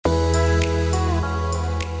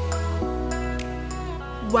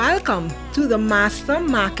Welcome to the Master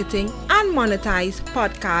Marketing and Monetize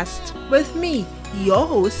podcast with me, your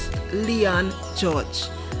host, Leon George.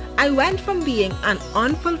 I went from being an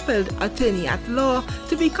unfulfilled attorney at law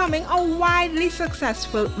to becoming a widely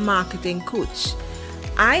successful marketing coach.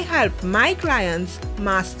 I help my clients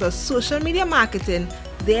master social media marketing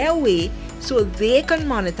their way so they can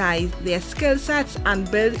monetize their skill sets and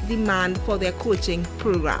build demand for their coaching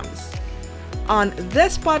programs. On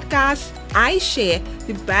this podcast, I share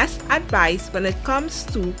the best advice when it comes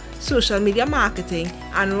to social media marketing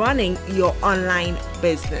and running your online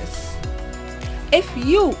business. If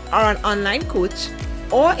you are an online coach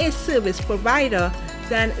or a service provider,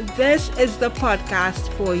 then this is the podcast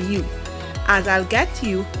for you, as I'll get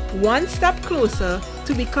you one step closer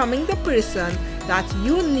to becoming the person that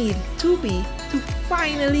you need to be to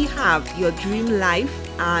finally have your dream life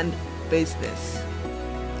and business.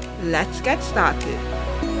 Let's get started.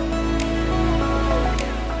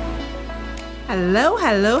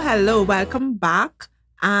 Hello. Welcome back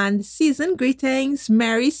and season greetings.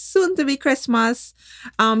 Merry soon to be Christmas.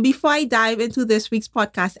 Before I dive into this week's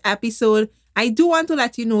podcast episode, I do want to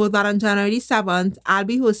let you know that on January 7th, I'll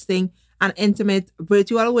be hosting an intimate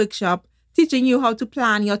virtual workshop teaching you how to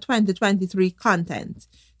plan your 2023 content.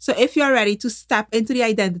 So if you're ready to step into the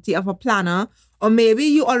identity of a planner, or maybe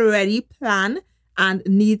you already plan and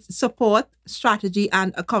need support, strategy,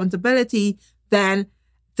 and accountability, then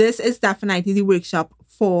this is definitely the workshop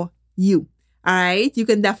for you. All right. You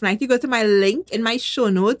can definitely go to my link in my show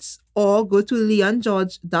notes or go to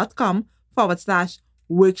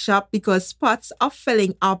leongeorge.com/workshop because spots are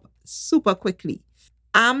filling up super quickly.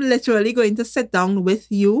 I'm literally going to sit down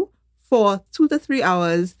with you for 2 to 3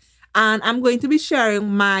 hours, and I'm going to be sharing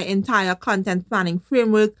my entire content planning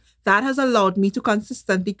framework that has allowed me to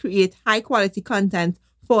consistently create high quality content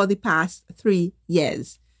for the past 3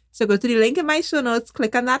 years. So go to the link in my show notes,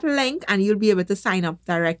 click on that link, and you'll be able to sign up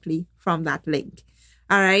directly from that link.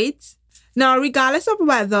 All right. Now, regardless of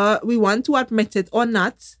whether we want to admit it or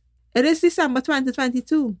not, it is December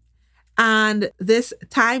 2022. And this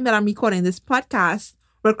time that I'm recording this podcast,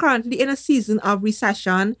 we're currently in a season of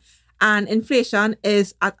recession and inflation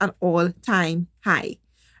is at an all-time high.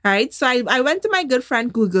 Right. So I went to my good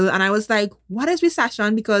friend Google and I was like, what is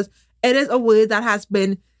recession? Because it is a word that has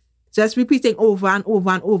been just repeating over and over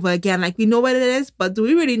and over again. Like we know what it is, but do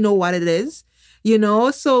we really know what it is?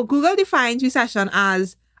 So Google defines recession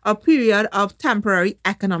as a period of temporary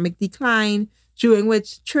economic decline during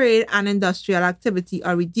which trade and industrial activity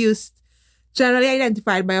are reduced, generally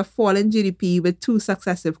identified by a fall in GDP with 2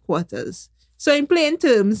 successive quarters. So in plain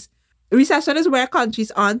terms, recession is where countries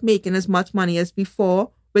aren't making as much money as before,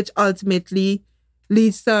 which ultimately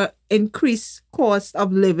leads to increased cost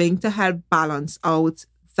of living to help balance out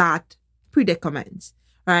that predicament,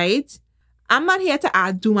 right? I'm not here to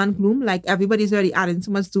add doom and gloom like everybody's already adding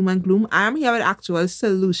so much doom and gloom. I am here with actual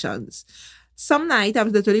solutions. Some night, I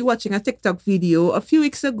was literally watching a TikTok video a few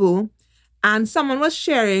weeks ago, and someone was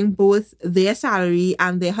sharing both their salary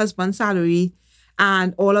and their husband's salary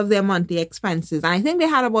and all of their monthly expenses. And I think they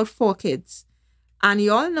had about 4 kids. And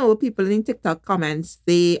you all know people in TikTok comments,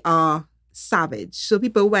 they are savage. So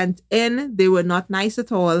people went in, they were not nice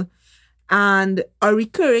at all. And a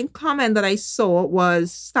recurring comment that I saw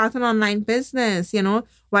was start an online business.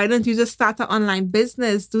 Why don't you just start an online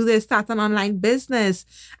business? Do they start an online business?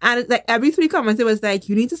 And like every 3 comments, it was like,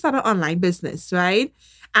 you need to start an online business, right?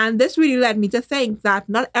 And this really led me to think that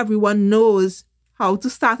not everyone knows how to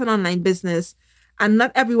start an online business. And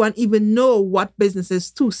not everyone even know what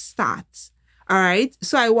businesses to start. All right.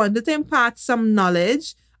 So I wanted to impart some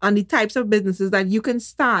knowledge on the types of businesses that you can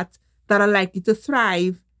start that are likely to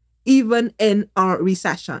thrive even in a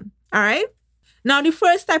recession. All right. Now, the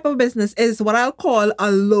first type of business is what I'll call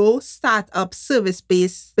a low startup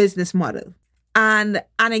service-based business model. And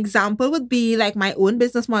an example would be like my own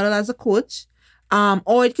business model as a coach.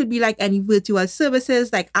 Or it could be like any virtual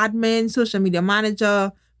services like admin, social media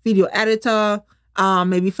manager, video editor,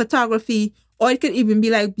 maybe photography. Or it could even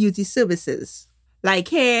be like beauty services, like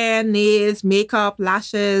hair, nails, makeup,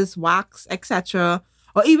 lashes, wax, etc.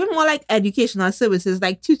 Or even more like educational services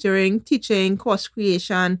like tutoring, teaching, course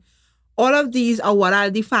creation. All of these are what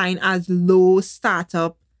I'll define as low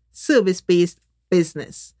startup service-based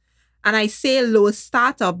business. And I say low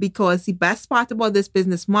startup because the best part about this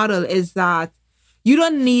business model is that you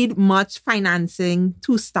don't need much financing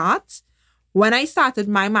to start. When I started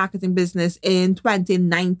my marketing business in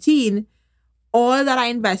 2019, all that I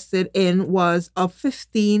invested in was a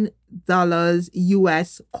 $15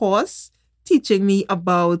 US course teaching me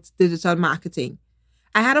about digital marketing.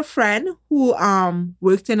 I had a friend who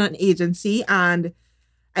worked in an agency, and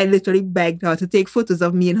I literally begged her to take photos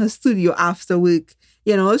of me in her studio after work.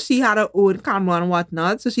 You know, she had her own camera and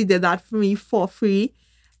whatnot. So she did that for me for free.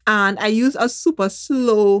 And I used a super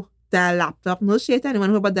slow Dell laptop. No shade to anyone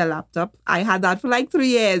who about their laptop. I had that for like 3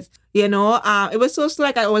 years. You know, it was so slow,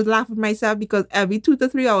 like I always laugh at myself because every 2 to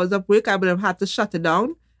 3 hours of work, I would have had to shut it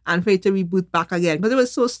down and for it to reboot back again because it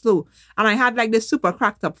was so slow. And I had like this super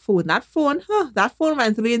cracked up phone. That phone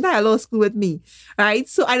went through the entire law school with me, right?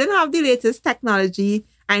 So I didn't have the latest technology.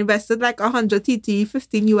 I invested like 100 TT,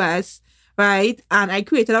 15 US, right? And I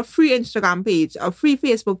created a free Instagram page, a free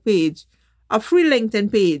Facebook page, a free LinkedIn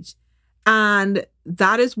page. And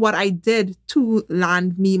that is what I did to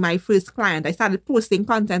land me my first client. I started posting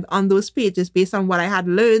content on those pages based on what I had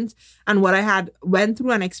learned and what I had went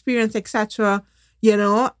through and experienced, etc. You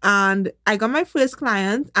know, and I got my first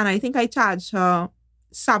client, and I think I charged her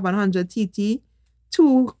 700 TT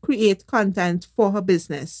to create content for her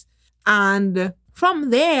business. And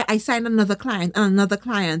from there, I signed another client and another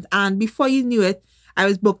client. And before you knew it, I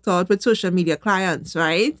was booked out with social media clients,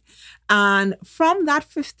 right? And from that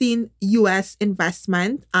 15 US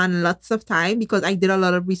investment and lots of time, because I did a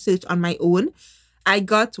lot of research on my own, I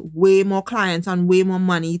got way more clients and way more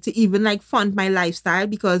money to even like fund my lifestyle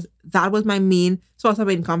because that was my main source of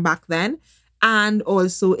income back then, and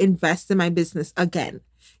also invest in my business again.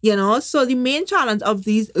 You know, so the main challenge of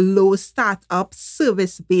these low startup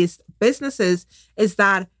service-based businesses is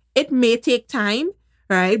that it may take time,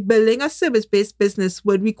 right? Building a service-based business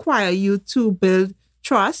would require you to build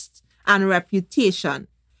trust and reputation.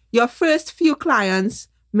 Your first few clients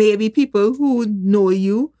may be people who know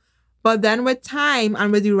you, but then with time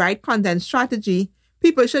and with the right content strategy,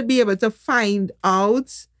 people should be able to find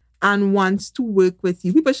out and want to work with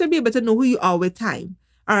you. People should be able to know who you are with time.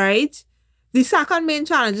 All right. The second main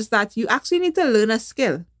challenge is that you actually need to learn a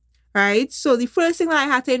skill, right? So the first thing that I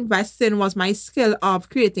had to invest in was my skill of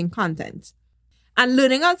creating content. And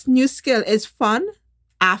learning a new skill is fun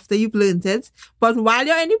after you've learned it. But while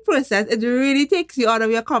you're in the process, it really takes you out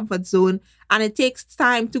of your comfort zone, and it takes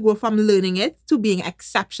time to go from learning it to being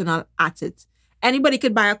exceptional at it. Anybody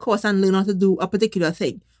could buy a course and learn how to do a particular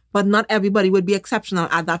thing, but not everybody would be exceptional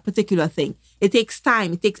at that particular thing. It takes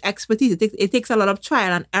time. It takes expertise. It takes a lot of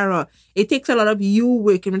trial and error. It takes a lot of you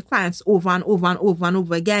working with clients over and over and over and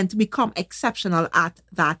over again to become exceptional at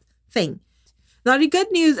that thing. Now, the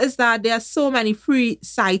good news is that there are so many free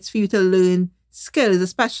sites for you to learn skills,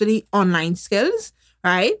 especially online skills,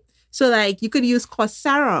 right? So like you could use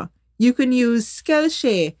Coursera, you can use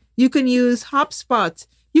Skillshare, you can use HubSpot,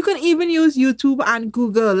 you can even use YouTube and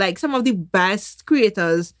Google. Like some of the best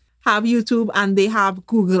creators have YouTube and they have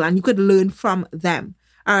Google, and you could learn from them.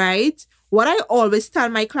 All right. What I always tell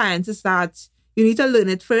my clients is that you need to learn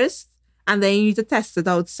it first and then you need to test it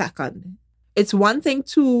out second. It's one thing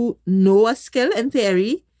to know a skill in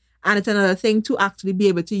theory, and it's another thing to actually be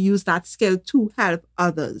able to use that skill to help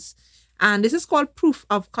others. And this is called proof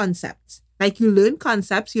of concept. Like you learn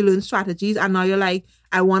concepts, you learn strategies, and now you're like,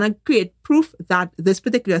 I want to create proof that this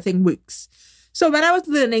particular thing works. So when I was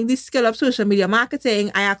learning the skill of social media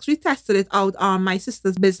marketing, I actually tested it out on my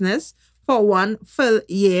sister's business for 1 full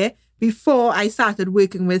year before I started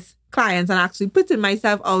working with clients and actually putting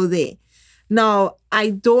myself out there. Now, I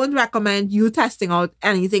don't recommend you testing out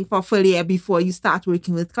anything for a full year before you start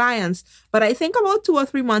working with clients, but I think about 2 or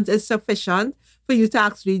 3 months is sufficient for you to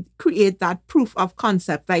actually create that proof of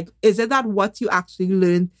concept. Like, is it that what you actually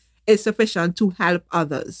learned is sufficient to help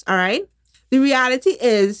others? All right. The reality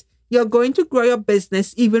is you're going to grow your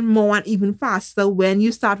business even more and even faster when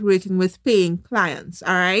you start working with paying clients.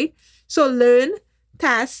 All right. So learn,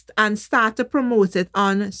 test, and start to promote it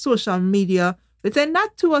on social media. Within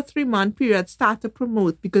that 2 or 3 month period, start to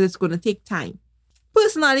promote because it's going to take time.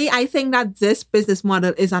 Personally, I think that this business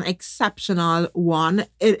model is an exceptional one.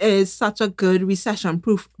 It is such a good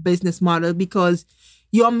recession-proof business model because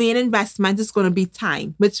your main investment is going to be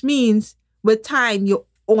time, which means with time, you're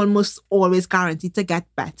almost always guaranteed to get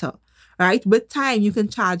better, right? With time, you can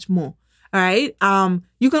charge more, right?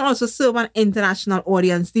 You can also serve an international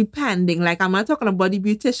audience depending. Like, I'm not talking about the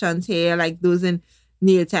beauticians here, like those in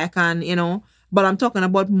nail tech and, but I'm talking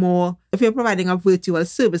about more, if you're providing a virtual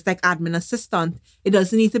service like admin assistant, it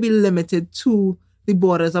doesn't need to be limited to the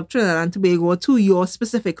borders of Trinidad and Tobago or to your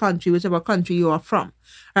specific country, whichever country you are from,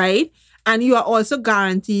 right? And you are also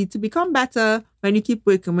guaranteed to become better when you keep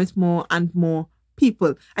working with more and more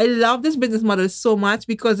people. I love this business model so much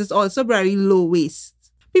because it's also very low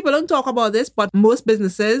waste. People don't talk about this, but most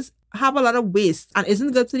businesses have a lot of waste and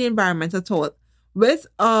isn't good to the environment at all. With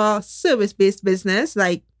a service-based business,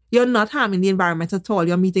 like, you're not harming the environment at all.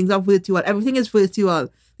 Your meetings are virtual. Everything is virtual.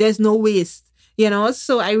 There's no waste,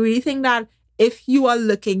 So I really think that if you are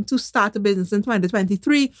looking to start a business in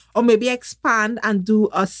 2023 or maybe expand and do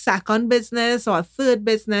a second business or a third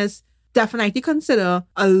business, definitely consider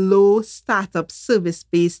a low startup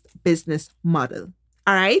service-based business model.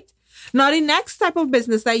 All right. Now, the next type of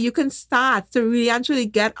business that you can start to really actually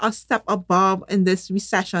get a step above in this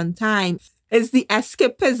recession time is the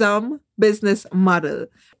escapism business model.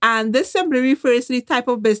 And this simply refers to the type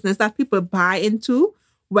of business that people buy into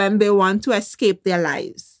when they want to escape their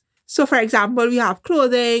lives. So, for example, we have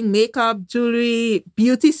clothing, makeup, jewelry,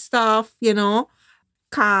 beauty stuff,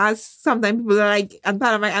 cars. Sometimes people are like, I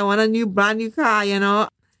want a brand new car,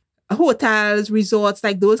 hotels, resorts,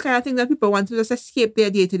 like those kind of things that people want to just escape their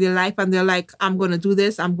day-to-day life. And they're like, I'm going to do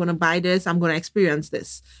this. I'm going to buy this. I'm going to experience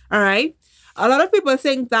this. All right. A lot of people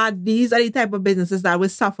think that these are the type of businesses that will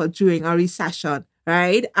suffer during a recession,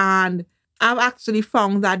 right? And I've actually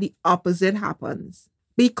found that the opposite happens.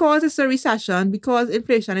 Because it's a recession, because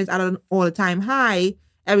inflation is at an all-time high,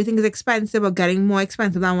 everything is expensive or getting more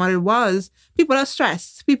expensive than what it was, people are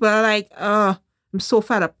stressed. People are like, I'm so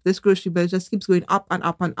fed up. This grocery bill just keeps going up and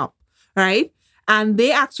up and up. Right? And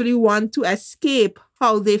they actually want to escape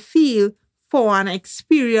how they feel for an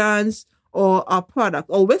experience or a product,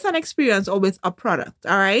 or with an experience or with a product.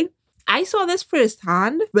 All right? I saw this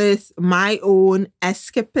firsthand with my own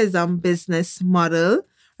escapism business model.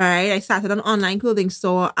 All right? I started an online clothing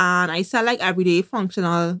store and I sell like everyday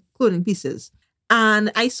functional clothing pieces.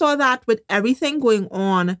 And I saw that with everything going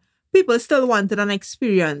on, people still wanted an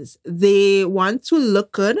experience. They want to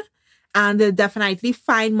look good. And they'll definitely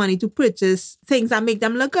find money to purchase things that make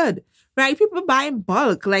them look good, right? People buy in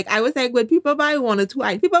bulk. Like I was like, when people buy 1 or 2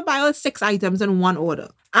 items, people buy all 6 items in one order.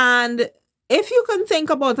 And if you can think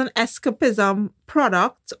about an escapism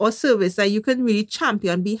product or service that you can really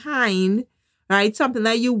champion behind, right? Something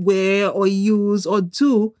that you wear or use or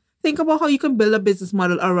do, think about how you can build a business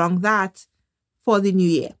model around that for the new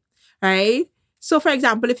year, right? So, for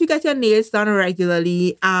example, if you get your nails done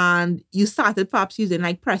regularly and you started perhaps using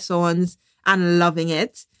like press-ons and loving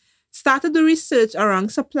it, start to do research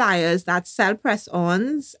around suppliers that sell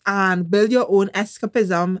press-ons and build your own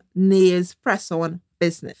escapism nails press-on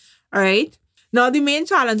business. All right. Now, the main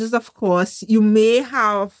challenge is, of course, you may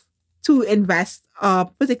have to invest a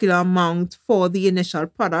particular amount for the initial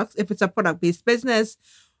product if it's a product-based business.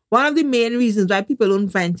 One of the main reasons why people don't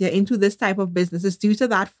venture into this type of business is due to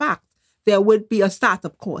that fact. There would be a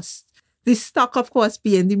startup cost. The stock, of course,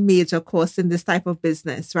 being the major cost in this type of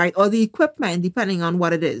business, right? Or the equipment, depending on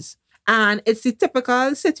what it is. And it's the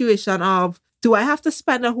typical situation of, do I have to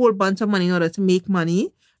spend a whole bunch of money in order to make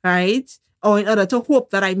money, right? Or in order to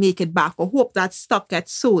hope that I make it back or hope that stock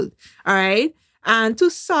gets sold, all right? And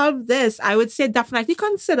to solve this, I would say definitely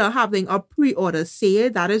consider having a pre-order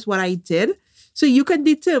sale. That is what I did. So you can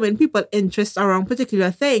determine people's interest around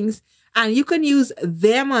particular things. And you can use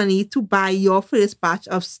their money to buy your first batch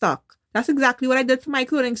of stock. That's exactly what I did for my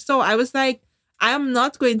clothing store. I was like, I am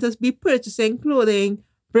not going to be purchasing clothing,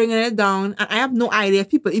 bringing it down. And I have no idea if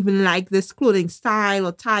people even like this clothing style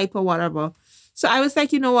or type or whatever. So I was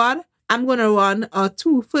like, you know what? I'm going to run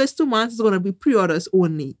first 2 months is going to be pre-orders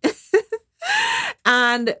only.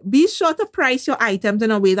 And be sure to price your items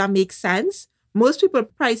in a way that makes sense. Most people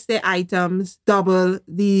price their items double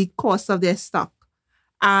the cost of their stock.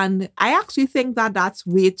 And I actually think that that's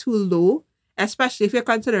way too low, especially if you're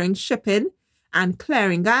considering shipping and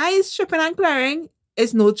clearing. Guys, shipping and clearing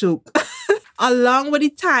is no joke. Along with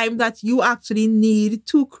the time that you actually need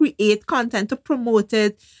to create content to promote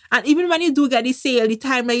it. And even when you do get the sale, the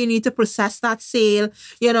time that you need to process that sale,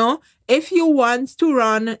 if you want to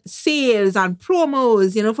run sales and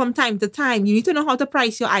promos, from time to time, you need to know how to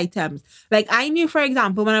price your items. Like I knew, for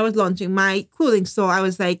example, when I was launching my clothing store, I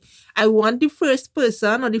was like, I want the first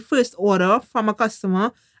person or the first order from a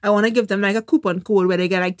customer, I want to give them like a coupon code where they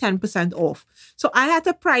get like 10% off. So I had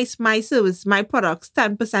to price my service, my products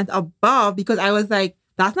 10% above because I was like,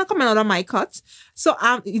 that's not coming out of my cuts. So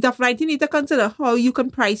you definitely need to consider how you can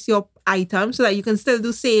price your items so that you can still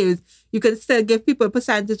do sales. You can still give people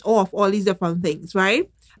percentage off, all these different things, right?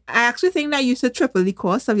 I actually think that you should triple the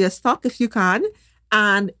cost of your stock if you can.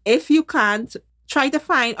 And if you can't, try to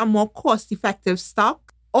find a more cost-effective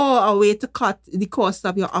stock or a way to cut the cost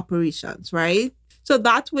of your operations, right? So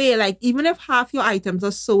that way, like even if half your items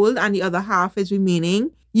are sold and the other half is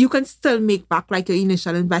remaining, you can still make back like your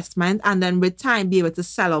initial investment and then with time be able to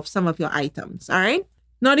sell off some of your items, all right?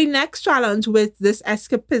 Now, the next challenge with this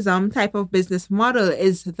escapism type of business model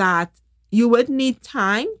is that you would need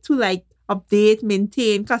time to like update,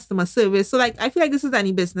 maintain customer service. So like, I feel like this is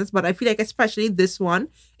any business, but I feel like especially this one,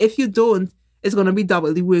 if you don't, it's going to be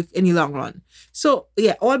double the work in the long run. So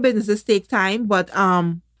yeah, all businesses take time, but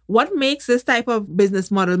What makes this type of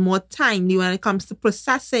business model more timely when it comes to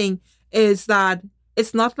processing is that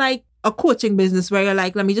it's not like a coaching business where you're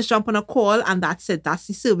like, let me just jump on a call and that's it. That's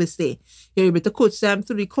the service day. You're able to coach them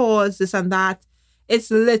through the calls, this and that.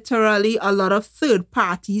 It's literally a lot of third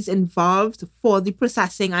parties involved for the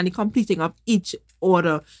processing and the completing of each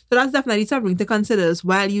order. So that's definitely something to consider as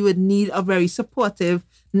well. You would need a very supportive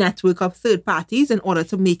network of third parties in order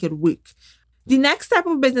to make it work. The next type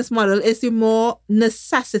of business model is the more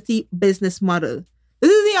necessity business model.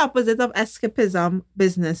 This is the opposite of escapism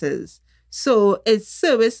businesses. So it's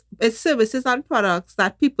services and products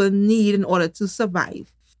that people need in order to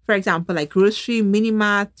survive. For example, like grocery,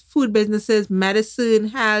 mini-mart, food businesses, medicine,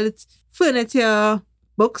 health, furniture,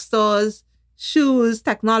 bookstores, shoes,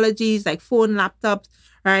 technologies like phone, laptops,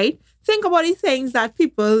 right? Think about the things that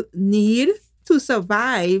people need to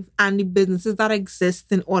survive and the businesses that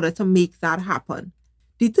exist in order to make that happen.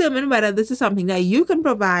 Determine whether this is something that you can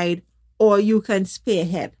provide or you can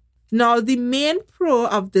spearhead. Now, the main pro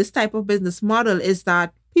of this type of business model is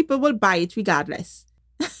that people will buy it regardless.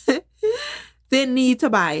 They need to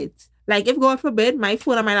buy it. Like if God forbid my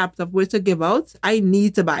phone and my laptop were to give out, I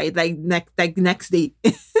need to buy it like next day.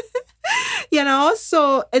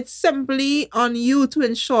 So it's simply on you to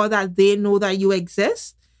ensure that they know that you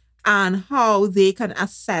exist and how they can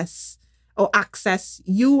access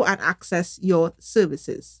you and access your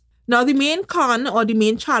services. Now, the main con or the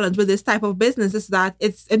main challenge with this type of business is that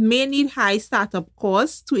it may need high startup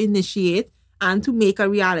costs to initiate and to make a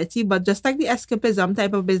reality. But just like the escapism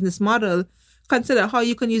type of business model, consider how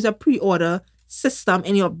you can use a pre-order system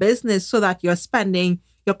in your business so that you're spending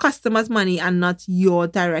your customers' money and not your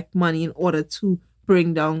direct money in order to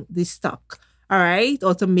bring down the stock, all right,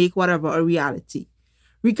 or to make whatever a reality.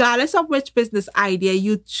 Regardless of which business idea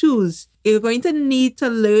you choose, you're going to need to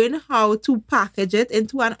learn how to package it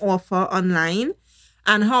into an offer online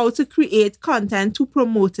and how to create content to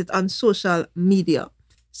promote it on social media.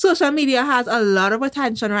 Social media has a lot of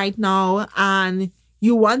attention right now, and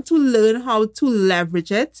you want to learn how to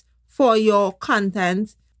leverage it for your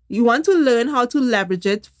content. You want to learn how to leverage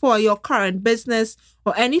it for your current business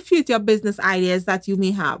or any future business ideas that you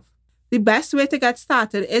may have. The best way to get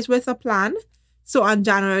started is with a plan. So on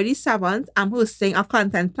January 7th, I'm hosting a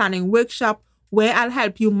content planning workshop where I'll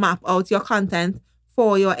help you map out your content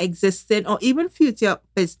for your existing or even future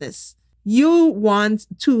business. You want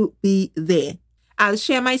to be there. I'll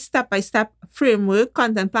share my step-by-step framework,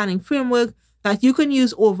 content planning framework that you can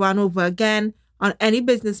use over and over again on any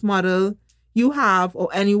business model you have or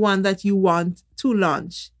anyone that you want to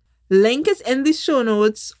launch. Link is in the show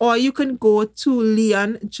notes, or you can go to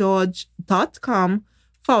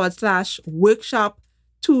leongeorge.com/workshop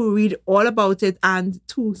to read all about it and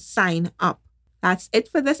to sign up. That's it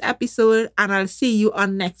for this episode, and I'll see you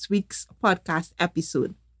on next week's podcast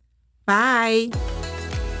episode. Bye.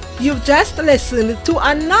 You've just listened to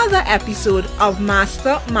another episode of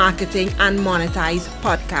Master Marketing and Monetize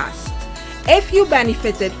podcast. If you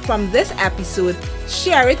benefited from this episode,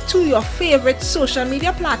 share it to your favorite social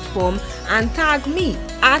media platform and tag me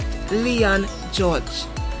at Leon George.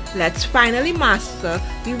 Let's finally master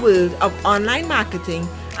the world of online marketing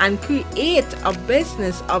and create a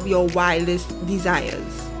business of your wildest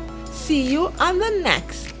desires. See you on the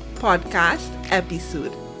next podcast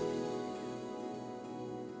episode.